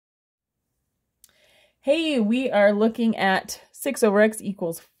Hey, we are looking at 6 over x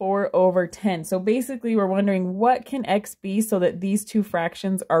equals 4 over 10. So basically we're wondering what can x be so that these two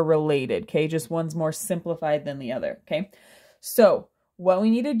fractions are related, okay? Just one's more simplified than the other, okay? So what we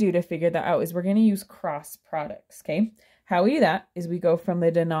need to do to figure that out is we're going to use cross products, okay? How we do that is we go from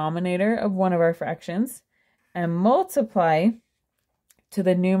the denominator of one of our fractions and multiply to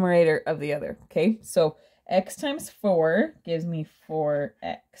the numerator of the other, okay? So x times 4 gives me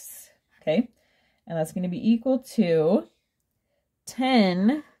 4x, okay? And that's going to be equal to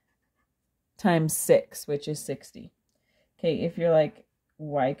 10 times 6, which is 60. Okay, if you're like,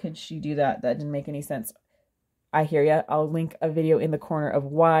 why could she do that? That didn't make any sense. I hear ya. I'll link a video in the corner of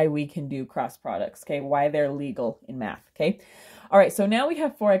why we can do cross products, okay? Why they're legal in math, okay? All right, so now we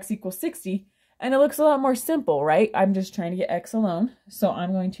have 4x equals 60, and it looks a lot more simple, right? I'm just trying to get x alone. So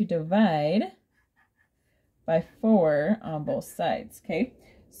I'm going to divide by 4 on both sides, okay?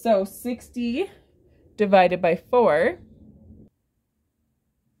 So 60 divided by 4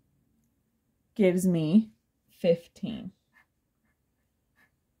 gives me 15.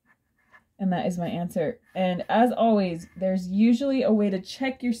 And that is my answer. And as always, there's usually a way to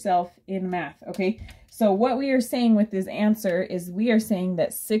check yourself in math, okay? So what we are saying with this answer is we are saying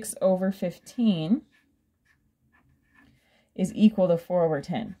that 6 over 15 is equal to 4 over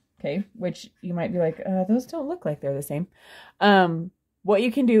 10, okay? Which you might be like, those don't look like they're the same. What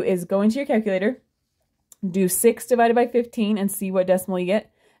you can do is go into your calculator, do 6 divided by 15 and see what decimal you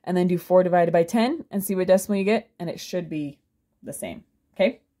get, and then do 4 divided by 10 and see what decimal you get, and it should be the same,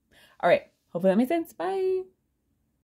 okay? All right, hopefully that makes sense. Bye.